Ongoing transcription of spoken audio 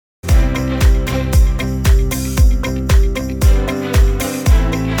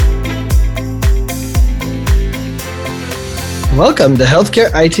Welcome to Healthcare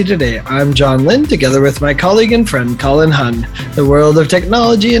IT Today. I'm John Lynn, together with my colleague and friend Colin Hunn. The world of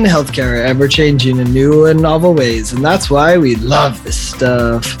technology and healthcare are ever-changing in new and novel ways, and that's why we love this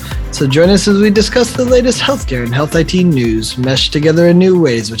stuff. So join us as we discuss the latest healthcare and health IT news, meshed together in new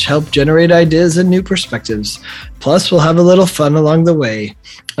ways which help generate ideas and new perspectives. Plus, we'll have a little fun along the way.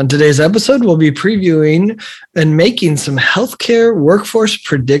 On today's episode, we'll be previewing and making some healthcare workforce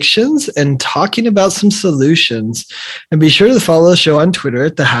predictions and talking about some solutions. And be sure to follow the show on Twitter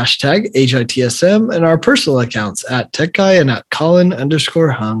at the hashtag HITSM and our personal accounts at TechGuy and at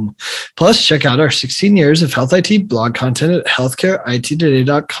Colin_Hung. Plus, check out our 16 years of health IT blog content at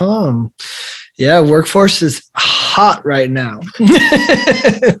healthcareittoday.com. Yeah, workforce is hot right now.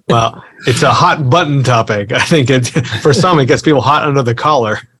 Well, it's a hot button topic. I think for some, it gets people hot under the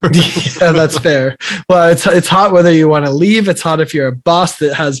collar. Yeah, that's fair. Well, it's hot whether you want to leave. It's hot if you're a boss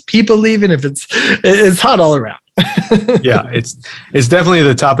that has people leaving. It's hot all around. Yeah, it's definitely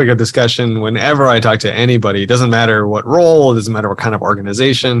the topic of discussion whenever I talk to anybody. It doesn't matter what role, it doesn't matter what kind of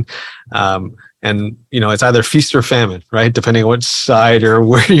organization. And, it's either feast or famine, right? Depending on which side or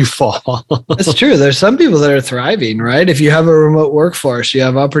where you fall. That's true. There's some people that are thriving, right? If you have a remote workforce, you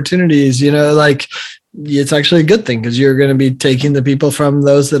have opportunities, it's actually a good thing because you're going to be taking the people from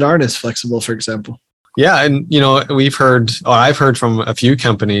those that aren't as flexible, for example. Yeah. And, I've heard from a few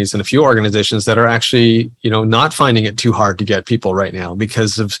companies and a few organizations that are actually, not finding it too hard to get people right now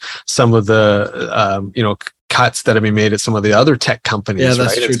because of some of the, cuts that have been made at some of the other tech companies. Yeah,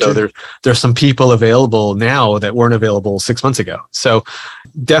 that's right? true. So there's some people available now that weren't available 6 months ago. So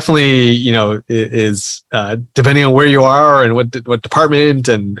definitely, it is depending on where you are and what department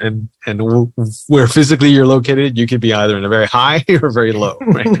and where physically you're located, you could be either in a very high or very low.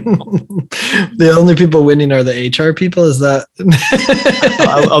 Right? The only people winning are the HR people. Is that?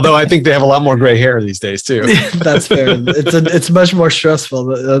 Although I think they have a lot more gray hair these days too. That's fair. It's much more stressful.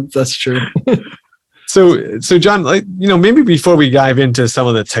 That's true. So John, maybe before we dive into some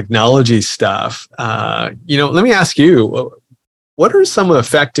of the technology stuff, let me ask you, what are some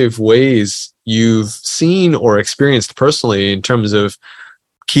effective ways you've seen or experienced personally in terms of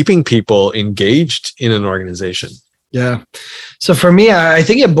keeping people engaged in an organization? Yeah. So for me, I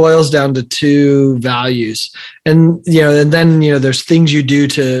think it boils down to two values. And then there's things you do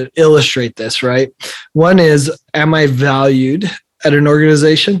to illustrate this, right? One is, am I valued at an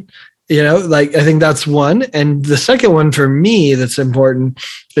organization? I think that's one. And the second one for me that's important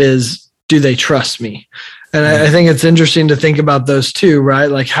is, do they trust me? And I think it's interesting to think about those two, right?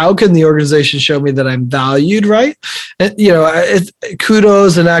 Like, how can the organization show me that I'm valued, right? And,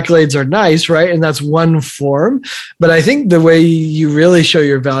 kudos and accolades are nice, right? And that's one form. But I think the way you really show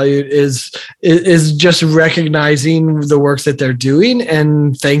you're valued is just recognizing the work that they're doing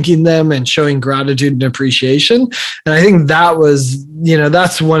and thanking them and showing gratitude and appreciation. And I think that was,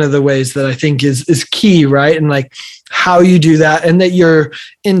 that's one of the ways that I think is key, right? And like, how you do that and that you're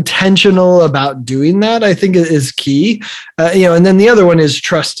intentional about doing that, I think is key. And then the other one is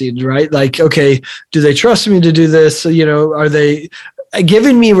trusting, right? Like, okay, do they trust me to do this? Are they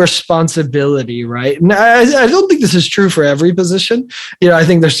giving me responsibility, right? And I don't think this is true for every position. I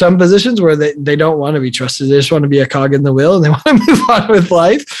think there's some positions where they don't want to be trusted. They just want to be a cog in the wheel and they want to move on with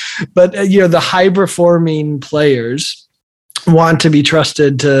life. But, the high performing players want to be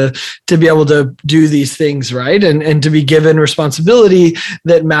trusted to be able to do these things, right? And to be given responsibility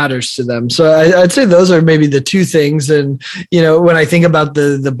that matters to them. So I'd say those are maybe the two things. And, when I think about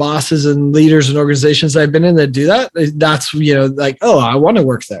the bosses and leaders and organizations I've been in that do that, that's, like, oh, I want to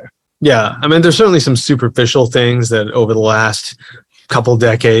work there. Yeah. I mean, there's certainly some superficial things that over the last couple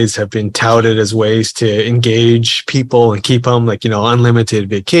decades have been touted as ways to engage people and keep them, like, unlimited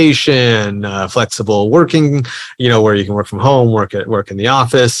vacation, flexible working, where you can work from home, work in the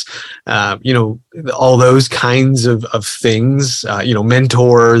office, all those kinds of things,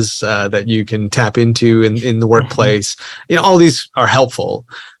 mentors that you can tap into in the workplace. All these are helpful,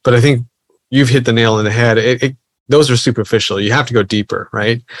 but I think you've hit the nail on the head. Those are superficial. You have to go deeper,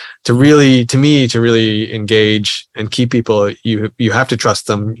 right? To really engage and keep people, you have to trust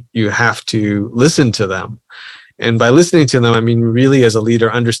them. You have to listen to them. And by listening to them, I mean, really as a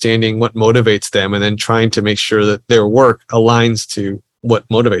leader, understanding what motivates them and then trying to make sure that their work aligns to what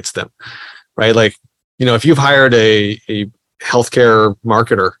motivates them, right? Like, if you've hired a healthcare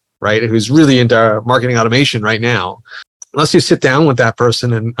marketer, right, who's really into marketing automation right now, unless you sit down with that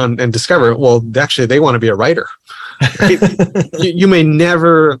person and discover, well, actually, they want to be a writer. Right? you may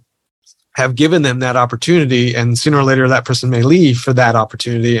never have given them that opportunity, and sooner or later, that person may leave for that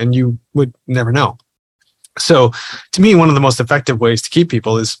opportunity, and you would never know. So, to me, one of the most effective ways to keep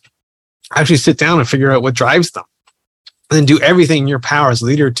people is actually sit down and figure out what drives them. and then do everything in your power as a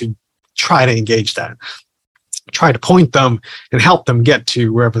leader to try to engage that, try to point them and help them get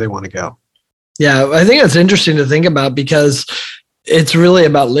to wherever they want to go. Yeah, I think it's interesting to think about because it's really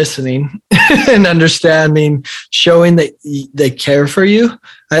about listening and understanding, showing that they care for you.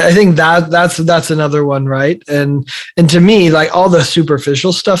 I think that's another one, right? And to me, like all the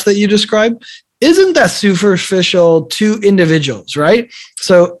superficial stuff that you describe, isn't that superficial to individuals, right?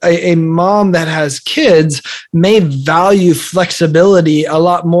 So a mom that has kids may value flexibility a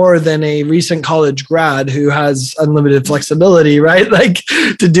lot more than a recent college grad who has unlimited flexibility, right? Like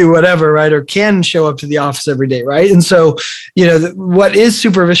to do whatever, right? Or can show up to the office every day, right? And so, what is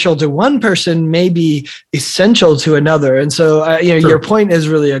superficial to one person may be essential to another. And so, sure. Your point is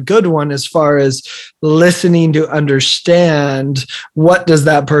really a good one as far as listening to understand what does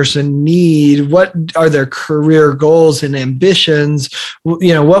that person need? What are their career goals and ambitions?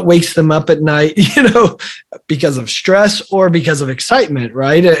 What wakes them up at night, because of stress or because of excitement,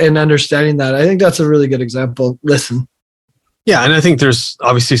 right? And understanding that, I think that's a really good example. Listen. Yeah. And I think there's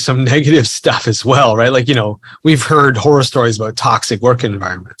obviously some negative stuff as well, right? Like, we've heard horror stories about toxic work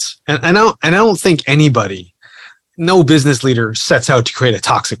environments. And I don't think no business leader sets out to create a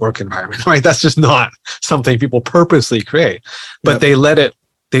toxic work environment, right? That's just not something people purposely create, but they let it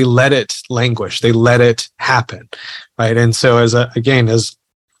languish. They let it happen, right? And so as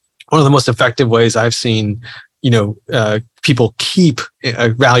one of the most effective ways I've seen, people keep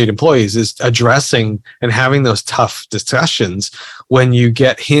valued employees is addressing and having those tough discussions when you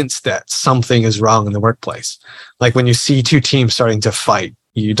get hints that something is wrong in the workplace. Like when you see two teams starting to fight,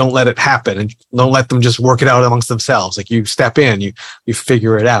 you don't let it happen and don't let them just work it out amongst themselves. Like you step in, you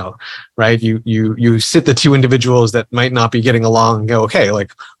figure it out, right? You sit the two individuals that might not be getting along and go, okay,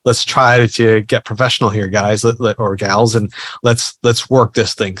 like let's try to get professional here, guys or gals, and let's work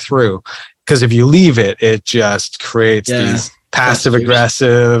this thing through. Because if you leave it, it just creates these passive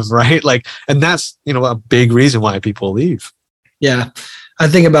aggressive, right? Like, and that's a big reason why people leave. Yeah, I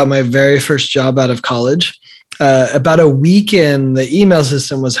think about my very first job out of college. About a week in, the email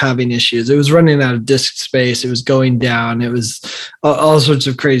system was having issues. It was running out of disk space. It was going down. It was all sorts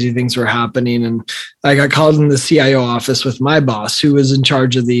of crazy things were happening. And I got called in the CIO office with my boss, who was in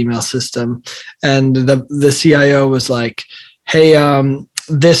charge of the email system. And the CIO was like, hey,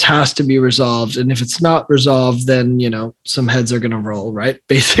 this has to be resolved. And if it's not resolved, then, some heads are going to roll, right?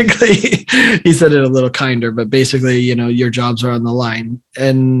 Basically, he said it a little kinder, but basically, your jobs are on the line.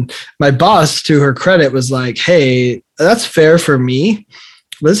 And my boss, to her credit, was like, hey, that's fair for me,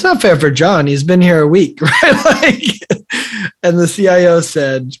 but it's not fair for John. He's been here a week, right? And the CIO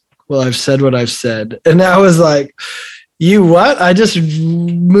said, well, I've said what I've said. And I was like, you what? I just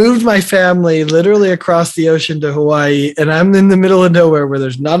moved my family literally across the ocean to Hawaii, and I'm in the middle of nowhere where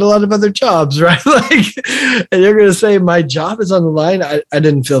there's not a lot of other jobs, right? And you're going to say my job is on the line. I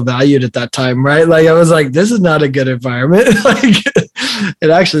didn't feel valued at that time, right? Like I was like, this is not a good environment.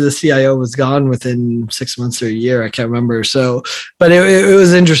 And actually the CIO was gone within 6 months or a year. I can't remember. So, but it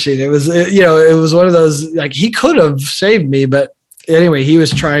was interesting. It was, it was one of those, like he could have saved me, but anyway, he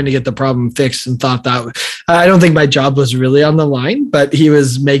was trying to get the problem fixed and thought that I don't think my job was really on the line, but he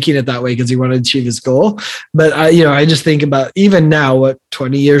was making it that way because he wanted to achieve his goal. But I just think about even now,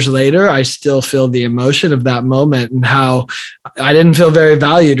 20 years later, I still feel the emotion of that moment and how I didn't feel very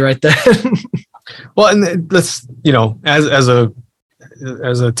valued right then. Well, and that's, as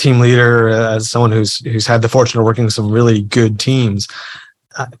a team leader, as someone who's had the fortune of working with some really good teams,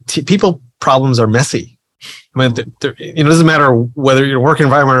 people problems are messy. I mean, it doesn't matter whether you're a work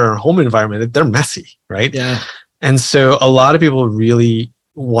environment or a home environment, they're messy, right? Yeah. And so a lot of people really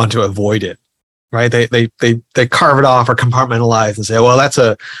want to avoid it, right? They carve it off or compartmentalize and say, well, that's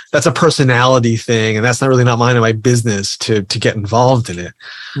a personality thing, and that's not mine or my business to get involved in it.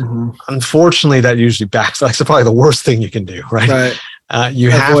 Mm-hmm. Unfortunately, that usually backfires. It's probably the worst thing you can do, right? Right.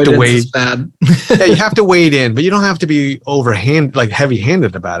 You have to wait. Bad. Yeah, you have to wade in, but you don't have to be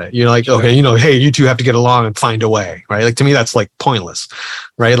heavy-handed about it. You're like, sure. Okay, hey, you two have to get along and find a way, right? Like to me, that's like pointless,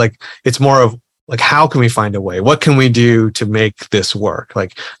 right? Like it's more of like, how can we find a way? What can we do to make this work?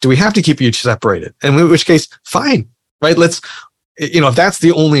 Like, do we have to keep you separated? And in which case, fine, right? Let's, if that's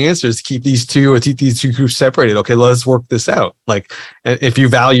the only answer is to keep these two groups separated, okay, let's work this out. Like if you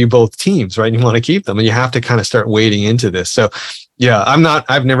value both teams, right, and you want to keep them, and you have to kind of start wading into this. So yeah,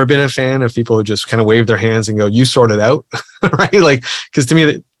 I've never been a fan of people who just kind of wave their hands and go, you sort it out, right? Like, because to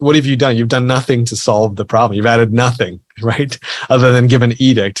me, what have you done? You've done nothing to solve the problem. You've added nothing, right? Other than give an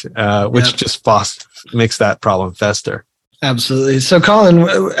edict, which just makes that problem fester. Absolutely. So,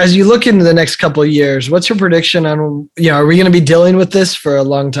 Colin, as you look into the next couple of years, what's your prediction on, are we going to be dealing with this for a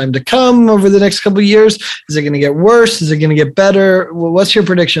long time to come over the next couple of years? Is it going to get worse? Is it going to get better? What's your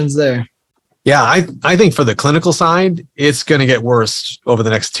predictions there? Yeah, I think for the clinical side, it's going to get worse over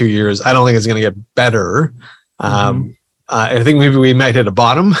the next 2 years. I don't think it's going to get better. I think maybe we might hit a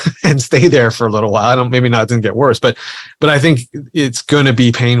bottom and stay there for a little while. Maybe not, it didn't get worse, but I think it's going to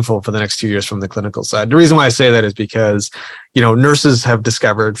be painful for the next 2 years from the clinical side. The reason why I say that is because, nurses have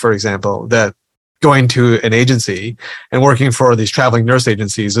discovered, for example, that going to an agency and working for these traveling nurse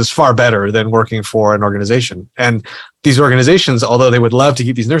agencies is far better than working for an organization. And these organizations, although they would love to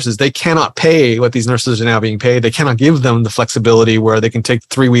keep these nurses, they cannot pay what these nurses are now being paid. They cannot give them the flexibility where they can take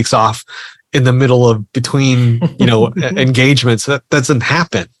 3 weeks off in the middle of between, engagements. That doesn't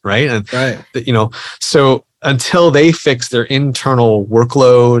happen, right? And, right. So until they fix their internal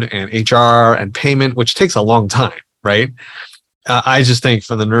workload and HR and payment, which takes a long time, right? I just think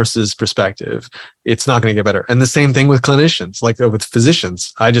from the nurse's perspective, it's not going to get better. And the same thing with clinicians, like with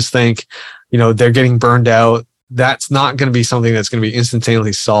physicians. I just think, they're getting burned out. That's not going to be something that's going to be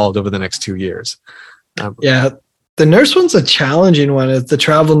instantaneously solved over the next 2 years. The nurse one's a challenging one. It's the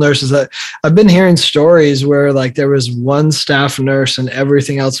travel nurses that I've been hearing stories where like there was one staff nurse and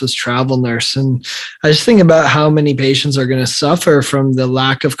everything else was travel nurse. And I just think about how many patients are going to suffer from the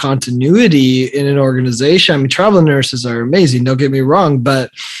lack of continuity in an organization. I mean, travel nurses are amazing. Don't get me wrong, but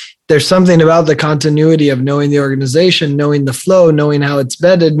there's something about the continuity of knowing the organization, knowing the flow, knowing how it's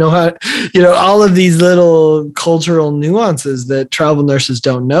bedded, all of these little cultural nuances that travel nurses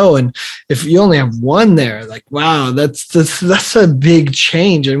don't know. And if you only have one there, like, wow, that's a big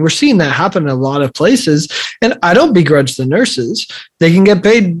change. And we're seeing that happen in a lot of places. And I don't begrudge the nurses. They can get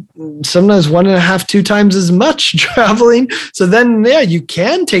paid sometimes 1.5, 2 times as much traveling. So then, you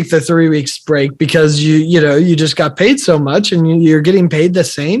can take the 3 weeks break because you just got paid so much and you're getting paid the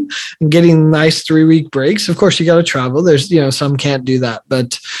same and getting nice 3-week breaks. Of course, you got to travel. There's, some can't do that.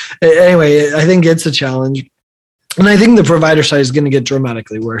 But anyway, I think it's a challenge. And I think the provider side is going to get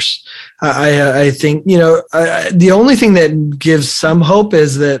dramatically worse. I think, the only thing that gives some hope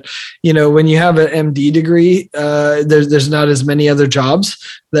is that, when you have an MD degree, there's not as many other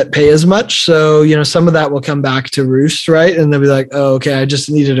jobs that pay as much. So, some of that will come back to roost, right? And they'll be like, oh, okay, I just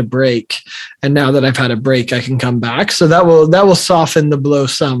needed a break. And now that I've had a break, I can come back. So that will soften the blow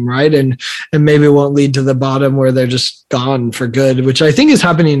some, right? And maybe it won't lead to the bottom where they're just gone for good, which I think is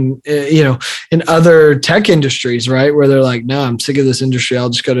happening, in other tech industries, right? Where they're like, no, I'm sick of this industry. I'll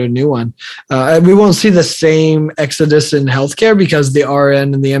just go to a new one. We won't see the same exodus in healthcare because the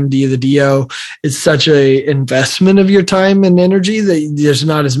RN and the MD, the DO is such a investment of your time and energy that there's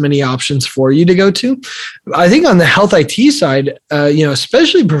not as many options for you to go to. I think on the health IT side,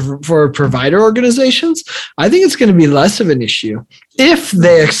 especially for provider organizations, I think it's going to be less of an issue if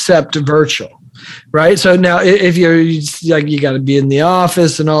they accept virtual. Right. So now if you're like, you got to be in the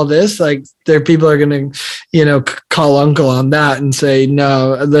office and all this, like people are going to, call uncle on that and say,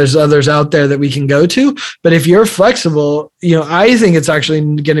 no, there's others out there that we can go to. But if you're flexible, I think it's actually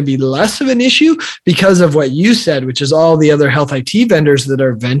going to be less of an issue because of what you said, which is all the other health IT vendors that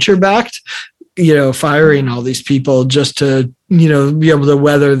are venture backed, firing all these people just to, be able to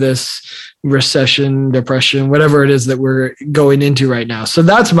weather this recession, depression, whatever it is that we're going into right now. So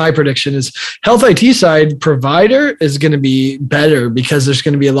that's my prediction is health IT side provider is going to be better because there's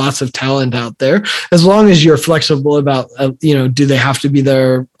going to be lots of talent out there as long as you're flexible about, do they have to be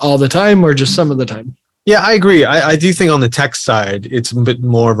there all the time or just some of the time? Yeah, I agree. I do think on the tech side, it's a bit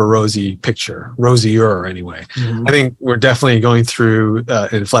more of a rosy picture, rosier anyway. Mm-hmm. I think we're definitely going through an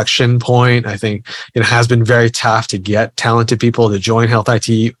inflection point. I think it has been very tough to get talented people to join health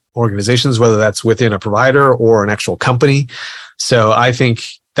IT organizations, whether that's within a provider or an actual company. So I think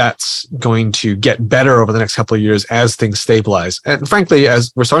that's going to get better over the next couple of years as things stabilize. And frankly,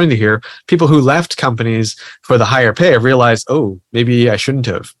 as we're starting to hear, people who left companies for the higher pay have realized, oh, maybe I shouldn't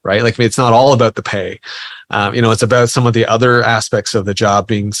have, right? Like it's not all about the pay. It's about some of the other aspects of the job,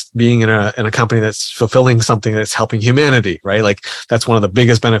 being in a company that's fulfilling something that's helping humanity, right? Like that's one of the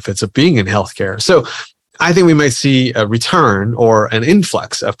biggest benefits of being in healthcare. So I think we might see a return or an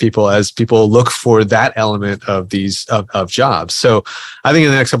influx of people as people look for that element of these of jobs. So I think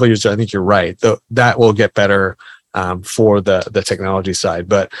in the next couple of years, I think you're right. That will get better for the technology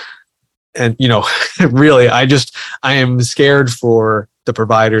side. Really, I am scared for the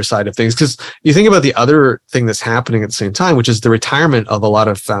provider side of things because you think about the other thing that's happening at the same time, which is the retirement of a lot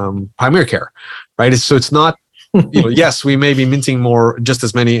of primary care, right? So it's not. Yes, we may be minting just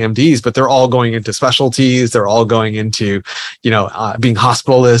as many MDs, but they're all going into specialties. They're all going into, being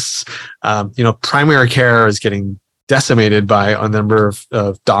hospitalists. Primary care is getting decimated by a number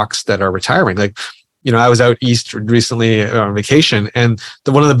of docs that are retiring. Like, I was out east recently on vacation, and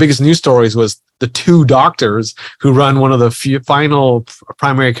one of the biggest news stories was the 2 doctors who run one of the final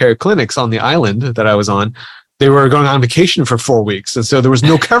primary care clinics on the island that I was on. They were going on vacation for 4 weeks, and so there was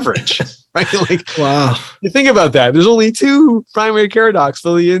no coverage. Right? Like, wow. You think about that. There's only 2 primary care docs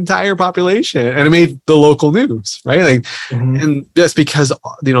for the entire population, and it made the local news, right? Like, and that's because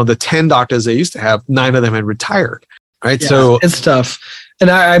the 10 doctors they used to have, 9 of them had retired, right? Yeah, so it's tough. And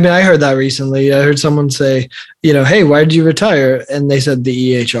I heard that recently. I heard someone say, hey, why did you retire? And they said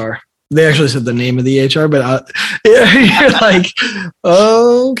the EHR. They actually said the name of the EHR, but you're like,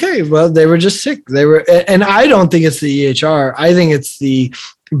 okay, well, they were just sick. And I don't think it's the EHR. I think it's the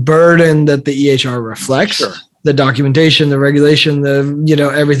burden that the EHR reflects. Sure. The documentation, the regulation,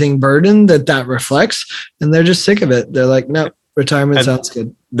 everything burden that reflects. And they're just sick of it. They're like, no, retirement sounds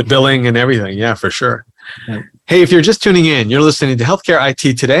good. The billing and everything. Yeah, for sure. Yeah. Hey, if you're just tuning in, you're listening to Healthcare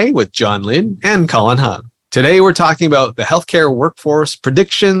IT Today with John Lynn and Colin Hung. Today, we're talking about the healthcare workforce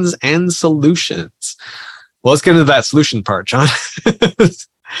predictions and solutions. Well, let's get into that solution part, John.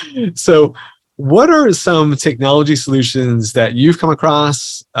 So what are some technology solutions that you've come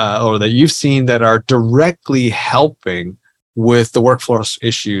across or that you've seen that are directly helping with the workforce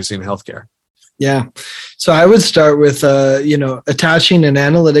issues in healthcare? Yeah. So I would start with, attaching an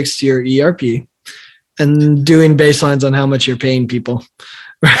analytics to your ERP and doing baselines on how much you're paying people.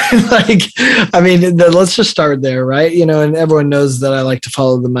 Let's just start there, right? And everyone knows that I like to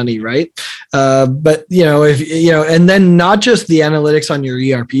follow the money, right? But and then not just the analytics on your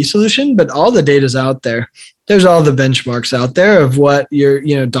ERP solution, but all the data's out there. There's all the benchmarks out there of what your,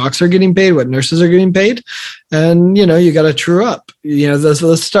 docs are getting paid, what nurses are getting paid. And, you got to true up,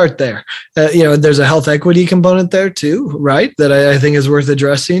 let's start there. There's a health equity component there too, right? That I think is worth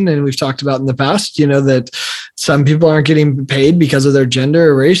addressing. And we've talked about in the past, that some people aren't getting paid because of their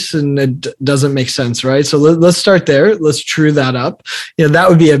gender or race, and it doesn't make sense, right? So let's start there. Let's true that up. That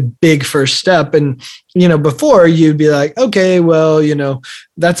would be a big first step. And, before you'd be like, okay, well,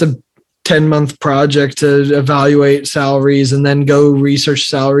 that's a 10-month project to evaluate salaries and then go research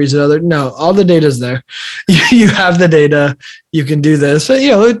salaries and no, all the data's there. You have the data, you can do this.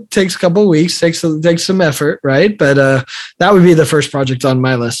 It takes a couple of weeks, takes some effort, right? But that would be the first project on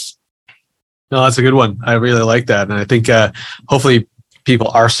my list. No, that's a good one. I really like that. And I think hopefully people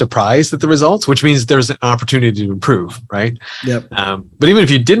are surprised at the results, which means there's an opportunity to improve, right? Yep. But even if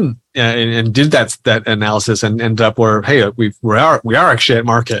you didn't and did that analysis and ended up where, hey, we are actually at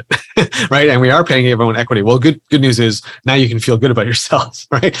market, right? And we are paying everyone equity. Well, good news is now you can feel good about yourselves,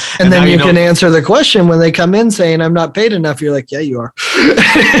 right? And then you can answer the question when they come in saying, I'm not paid enough. You're like, yeah, you are.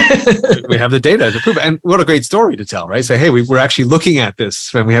 We have the data to prove it. And what a great story to tell, right? Say, hey, we're actually looking at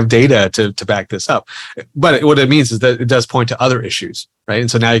this and we have data to back this up. But what it means is that it does point to other issues, right?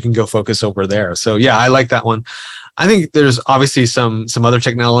 And so now you can go focus over there. So yeah, I like that one. I think there's obviously some other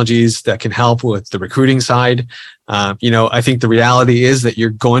technologies that can help with the recruiting side. I think the reality is that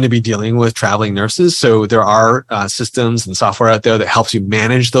you're going to be dealing with traveling nurses. So there are systems and software out there that helps you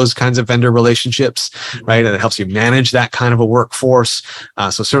manage those kinds of vendor relationships, right? And it helps you manage that kind of a workforce.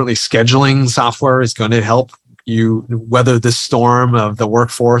 So certainly scheduling software is going to help you weather the storm of the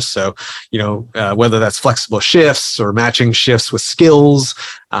workforce. So, whether that's flexible shifts or matching shifts with skills,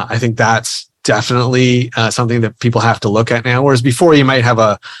 I think that's definitely something that people have to look at now. Whereas before you might have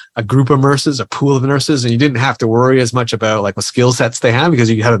a group of nurses, a pool of nurses, and you didn't have to worry as much about like what skill sets they have because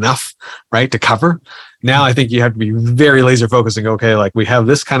you had enough, right, to cover. Now I think you have to be very laser focused and go, okay, like we have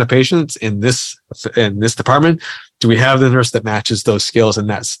this kind of patients in this department. Do we have the nurse that matches those skills and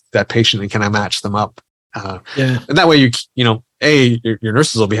that patient, and can I match them up? And that way your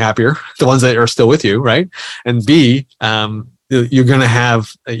nurses will be happier, the ones that are still with you, right? And B, you're going to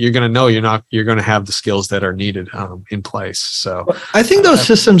have the skills that are needed in place. So I think those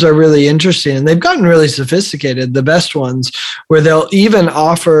systems are really interesting, and they've gotten really sophisticated, the best ones, where they'll even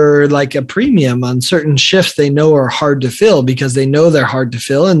offer like a premium on certain shifts they know are hard to fill because they know they're hard to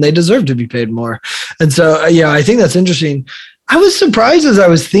fill and they deserve to be paid more. And so, I think that's interesting. I was surprised as I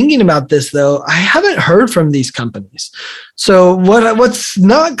was thinking about this, though. I haven't heard from these companies. So what's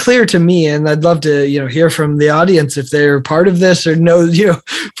not clear to me, and I'd love to hear from the audience if they're part of this or know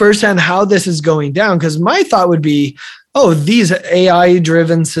firsthand how this is going down. Because my thought would be, these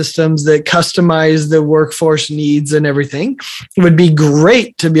AI-driven systems that customize the workforce needs and everything would be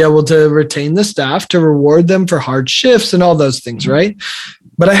great to be able to retain the staff, to reward them for hard shifts and all those things, right?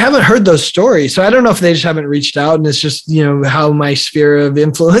 But I haven't heard those stories. So I don't know if they just haven't reached out and it's just, how my sphere of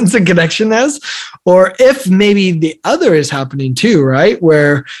influence and connection is, or if maybe the other is happening too, right?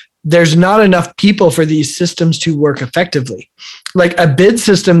 Where there's not enough people for these systems to work effectively. Like a bid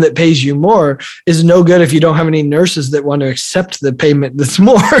system that pays you more is no good if you don't have any nurses that want to accept the payment that's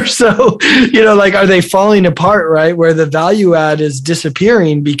more. So, like, are they falling apart, right? Where the value add is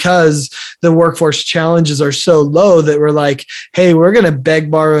disappearing because the workforce challenges are so low that we're like, hey, we're going to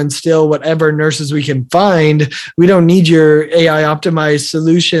beg, borrow, and steal whatever nurses we can find. We don't need your AI optimized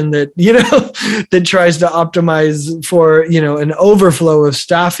solution that, that tries to optimize for, an overflow of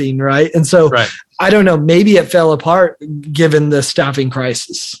staffing, right? And so I don't know, maybe it fell apart given the staffing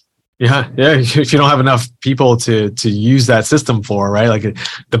crisis. Yeah. If you don't have enough people to use that system for, right? Like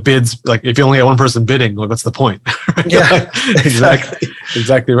the bids, like if you only have one person bidding, like what's the point? Yeah,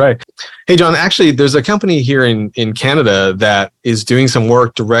 exactly right. Hey, John, actually, there's a company here in Canada that is doing some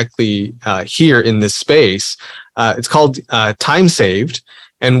work directly here in this space. It's called Time Saved.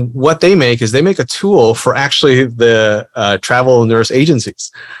 And what they make is they make a tool for actually the travel nurse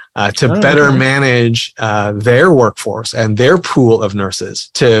agencies to better manage their workforce and their pool of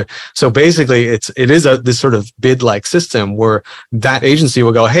nurses. So basically, it is this sort of bid-like system where that agency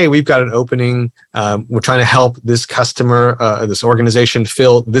will go, hey, we've got an opening. We're trying to help this customer, this organization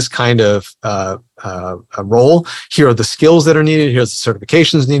fill this kind of a role. Here are the skills that are needed. Here's the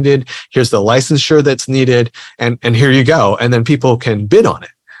certifications needed. Here's the licensure that's needed. And here you go. And then people can bid on it.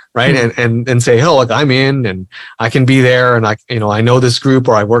 Right. Mm-hmm. And say, oh, look, I'm in and I can be there. And I know this group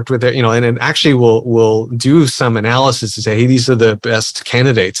or I worked with it, and it actually will do some analysis to say, hey, these are the best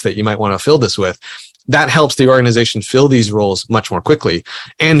candidates that you might want to fill this with. That helps the organization fill these roles much more quickly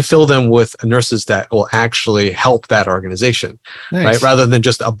and fill them with nurses that will actually help that organization, right? Rather than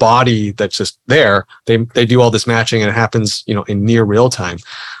just a body that's just there. They do all this matching and it happens, in near real time.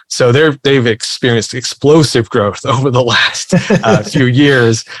 So they've experienced explosive growth over the last few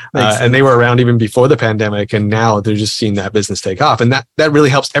years, and they were around even before the pandemic, and now they're just seeing that business take off, and that really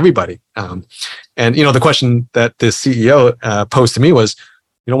helps everybody. And the question that the CEO posed to me was,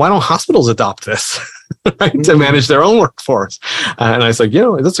 why don't hospitals adopt this right, to manage their own workforce? And I was like,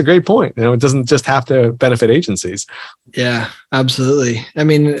 that's a great point. It doesn't just have to benefit agencies. Yeah, absolutely. I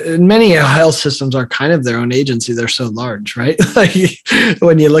mean, many health systems are kind of their own agency. They're so large, right? Like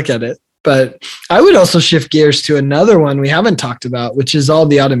when you look at it. But I would also shift gears to another one we haven't talked about, which is all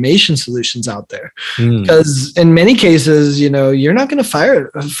the automation solutions out there. Because in many cases, you're not going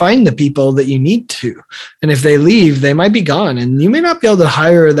to find the people that you need to. And if they leave, they might be gone and you may not be able to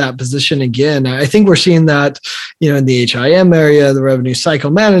hire that position again. I think we're seeing that, in the HIM area, the revenue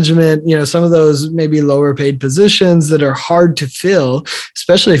cycle management, some of those maybe lower paid positions that are hard to fill,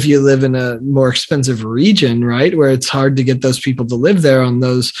 especially if you live in a more expensive region, right? Where it's hard to get those people to live there on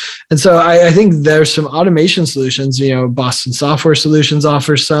those. And so I think there's some automation solutions, Boston Software Solutions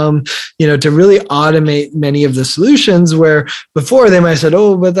offers some, to really automate many of the solutions where before they might have said,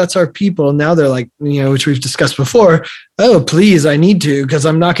 oh, but that's our people. Now they're like, which we've discussed before, oh, please, I need to, because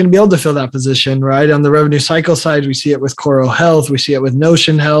I'm not going to be able to fill that position, right? On the revenue cycle side, we see it with Coro Health. We see it with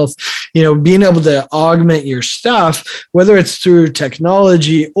Notion Health, being able to augment your stuff, whether it's through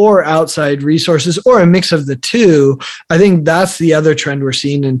technology or outside resources or a mix of the two. I think that's the other trend we're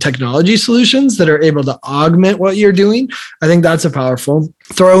seeing in technology solutions that are able to augment what you're doing. I think that's a powerful.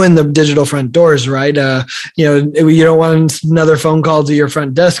 Throw in the digital front doors, right? You don't want another phone call to your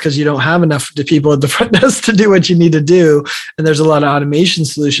front desk because you don't have enough people at the front desk to do what you need to do. And there's a lot of automation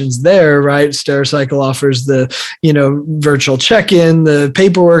solutions there, right? Stericycle offers the, virtual check-in, the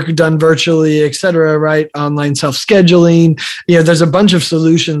paperwork done virtually, et cetera, right? Online self-scheduling. There's a bunch of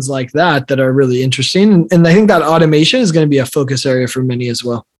solutions like that are really interesting. And I think that automation is going to be a focus area for many as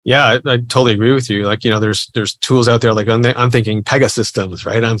well. Yeah, I totally agree with you. Like, there's tools out there, like I'm thinking Pegasystems,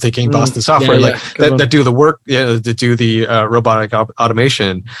 right? I'm thinking Boston Software, that do the work, that do the robotic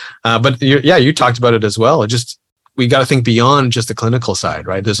automation. But you talked about it as well. We got to think beyond just the clinical side,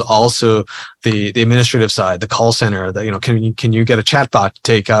 right? There's also the administrative side, the call center. That can you get a chatbot to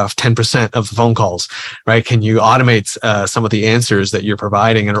take off 10% of the phone calls, right? Can you automate some of the answers that you're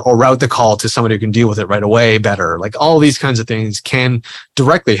providing, or route the call to somebody who can deal with it right away better? Like all these kinds of things can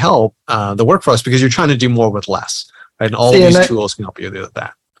directly help the workforce because you're trying to do more with less, right? And all of these tools can help you do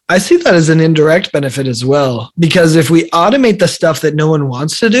that. I see that as an indirect benefit as well, because if we automate the stuff that no one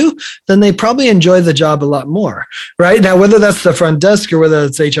wants to do, then they probably enjoy the job a lot more, right? Now, whether that's the front desk or whether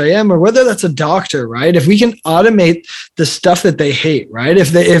it's HIM or whether that's a doctor, right? If we can automate the stuff that they hate, right?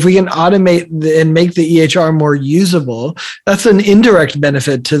 If we can automate and make the EHR more usable, that's an indirect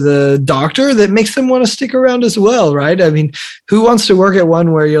benefit to the doctor that makes them want to stick around as well, right? I mean, who wants to work at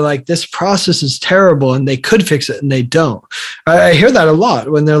one where you're like, this process is terrible and they could fix it and they don't? I hear that a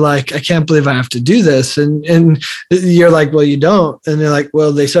lot when they're like, I can't believe I have to do this. And you're like, well, you don't. And they're like,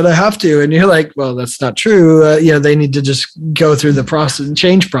 well, they said I have to. And you're like, well, that's not true. They need to just go through the process and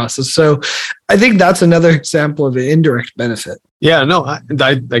change process. So I think that's another example of an indirect benefit. Yeah, no,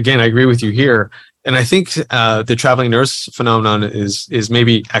 I agree with you here. And I think the traveling nurse phenomenon is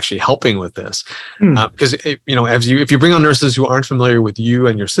maybe actually helping with this. Because, if you bring on nurses who aren't familiar with you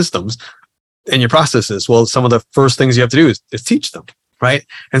and your systems and your processes, well, some of the first things you have to do is teach them. Right.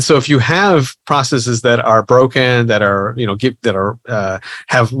 And so if you have processes that are broken, that are,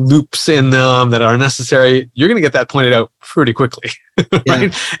 have loops in them that are unnecessary, you're going to get that pointed out pretty quickly. Right. Yeah.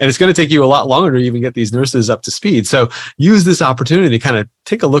 And it's going to take you a lot longer to even get these nurses up to speed. So use this opportunity to kind of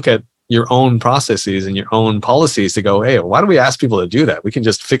take a look at your own processes and your own policies to go, hey, why do we ask people to do that? We can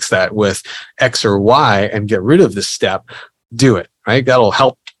just fix that with X or Y and get rid of this step. Do it. Right. That'll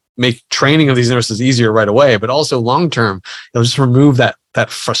help make training of these nurses easier right away, but also long term, it'll just remove that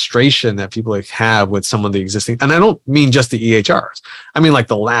frustration that people have with some of the existing. And I don't mean just the EHRs. I mean like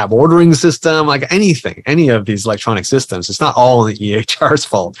the lab ordering system, like any of these electronic systems. It's not all the EHR's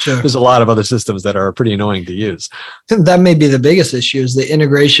fault. Sure. There's a lot of other systems that are pretty annoying to use. That may be the biggest issue, is the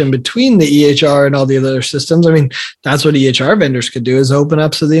integration between the EHR and all the other systems. I mean, that's what EHR vendors could do, is open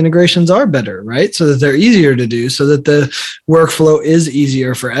up so the integrations are better, right? So that they're easier to do, so that the workflow is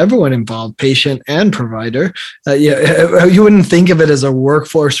easier for everyone involved, patient and provider. You wouldn't think of it as a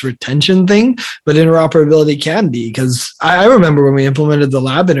workforce retention thing, but interoperability can be, because I remember when we implemented the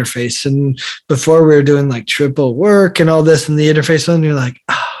lab interface, and before we were doing like triple work and all this, and the interface, and you're like,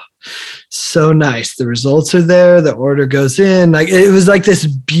 so nice. The results are there. The order goes in. Like, it was like this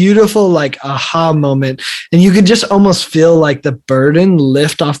beautiful, like, aha moment. And you could just almost feel like the burden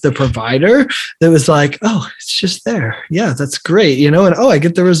lift off the provider. That was like, oh, it's just there. Yeah, that's great. And I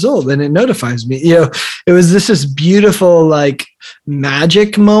get the result and it notifies me. It was this beautiful, like,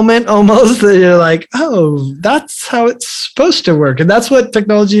 magic moment almost, that you're like, oh, that's how it's supposed to work. And that's what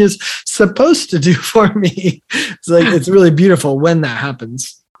technology is supposed to do for me. It's like, it's really beautiful when that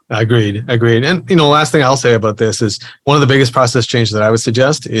happens. Agreed. And, last thing I'll say about this is one of the biggest process changes that I would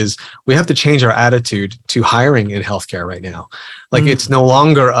suggest is we have to change our attitude to hiring in healthcare right now. Like, it's no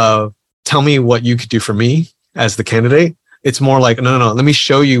longer tell me what you could do for me as the candidate. It's more like, no, let me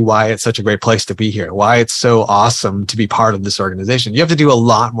show you why it's such a great place to be here, why it's so awesome to be part of this organization. You have to do a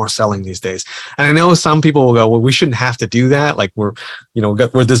lot more selling these days. And I know some people will go, well, we shouldn't have to do that. Like, we're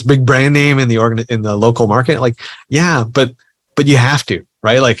this big brand name in the local market. Like, yeah, but you have to.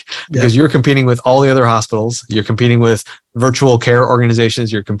 Right? Like, because you're competing with all the other hospitals, you're competing with virtual care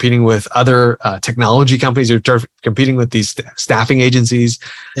organizations, you're competing with other technology companies, you're competing with these staffing agencies.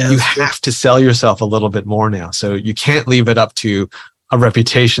 You have to sell yourself a little bit more now. So you can't leave it up to a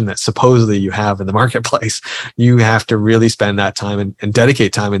reputation that supposedly you have in the marketplace. You have to really spend that time and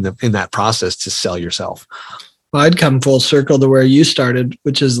dedicate time in that process to sell yourself. Well, I'd come full circle to where you started,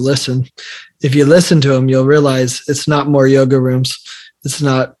 which is listen. If you listen to them, you'll realize it's not more yoga rooms. It's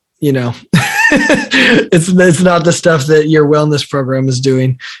not, it's not the stuff that your wellness program is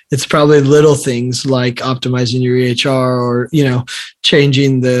doing. It's probably little things like optimizing your EHR, or,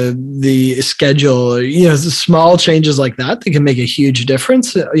 changing the schedule, or, the small changes like that can make a huge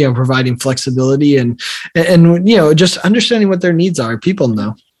difference, providing flexibility and just understanding what their needs are. People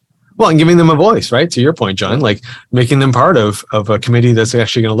know. Well, and giving them a voice, right? To your point, John, like making them part of a committee that's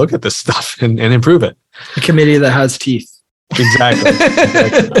actually going to look at this stuff and improve it. A committee that has teeth. Exactly.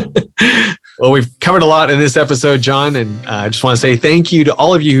 Well, we've covered a lot in this episode, John, and I just want to say thank you to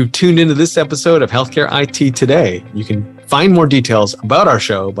all of you who tuned into this episode of Healthcare IT Today. You can find more details about our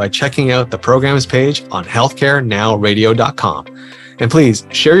show by checking out the programs page on healthcarenowradio.com. And please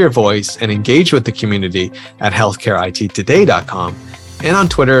share your voice and engage with the community at healthcareittoday.com and on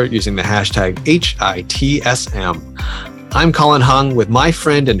Twitter using the hashtag HITSM. I'm Colin Hung with my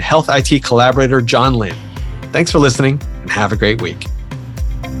friend and health IT collaborator, John Lynn. Thanks for listening and have a great week.